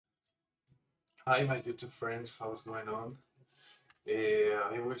Hi, my YouTube friends, how's going on?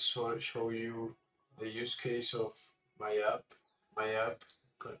 I will show you the use case of my app. My app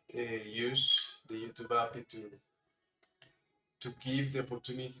use the YouTube app to give the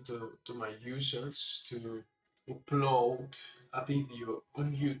opportunity to my users to upload a video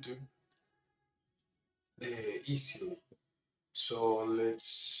on YouTube easily. So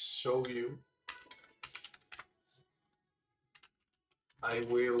let's show you. I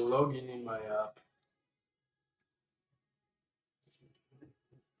will log in my app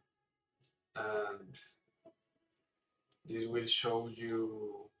and this will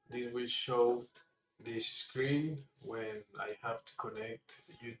show this screen when I have to connect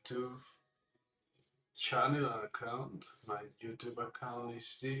YouTube channel and account. My YouTube account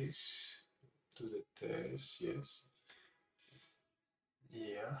is this to the test, yes.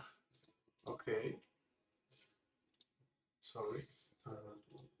 Yeah, okay. Sorry.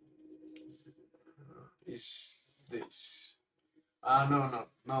 Is this?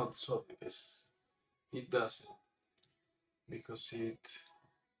 No, sorry. It doesn't because it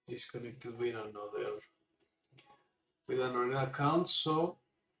is connected with another account. So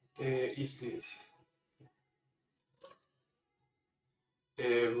is this?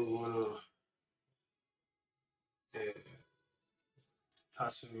 Google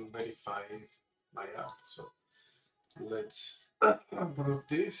hasn't verified my app, so let's approve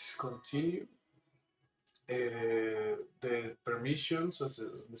this. Continue. The permissions as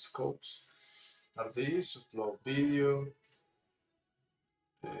the scopes are these: upload video,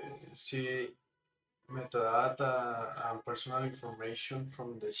 see metadata and personal information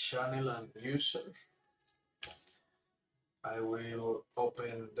from the channel and user. I will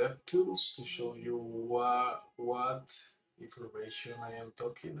open DevTools to show you what information I am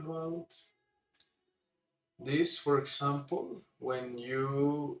talking about. This, for example, when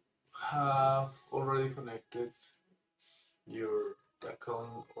you have already connected your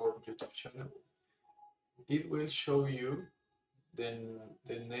account or YouTube channel, it will show you the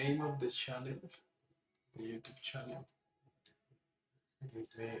name of the channel, the YouTube channel.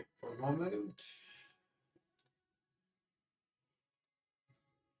 Give me a moment.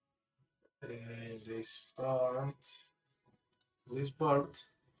 This part,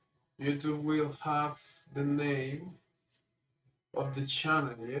 YouTube will have the name of the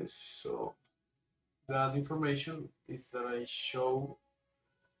channel, yes. So that information is that I show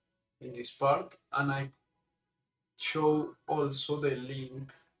in this part, and I show also the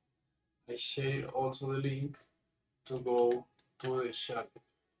link. I share also the link to go to the channel,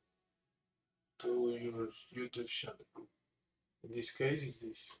 to your YouTube channel. In this case, is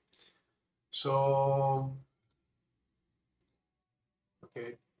this. So,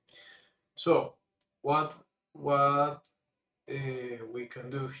 okay. So, what we can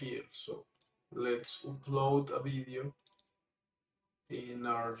do here? So, let's upload a video in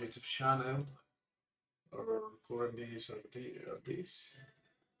our YouTube channel. Our currently is this.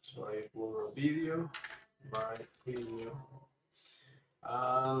 So I upload a video, my video,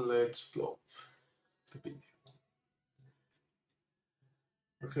 and let's upload the video.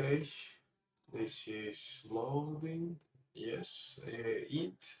 Okay, this is loading. Yes,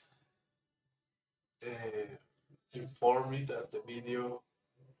 it informed me that the video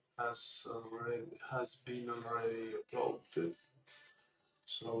has been already uploaded.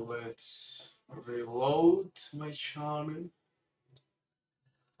 So let's reload my channel.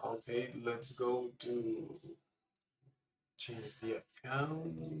 Okay, let's go to change the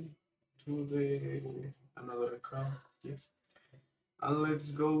account to the another account. Yes, and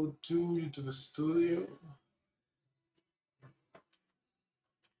let's go to YouTube Studio.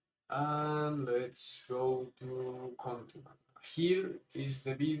 And let's go to content. Here is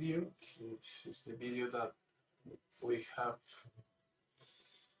the video. This is the video that we have,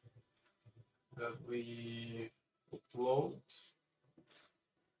 that we upload.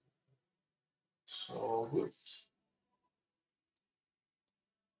 So good.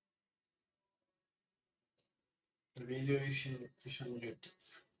 The video is on YouTube.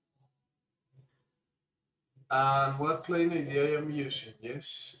 And what client ID I am using?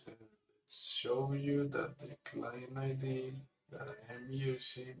 Yes, let's show you that the client ID that I am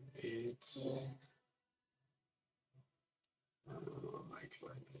using is my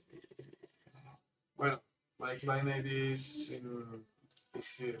client ID. Well, my client ID is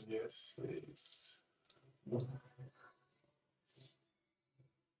here. Yes,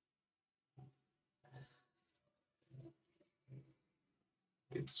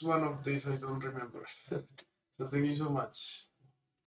 it's one of these I don't remember. So thank you so much.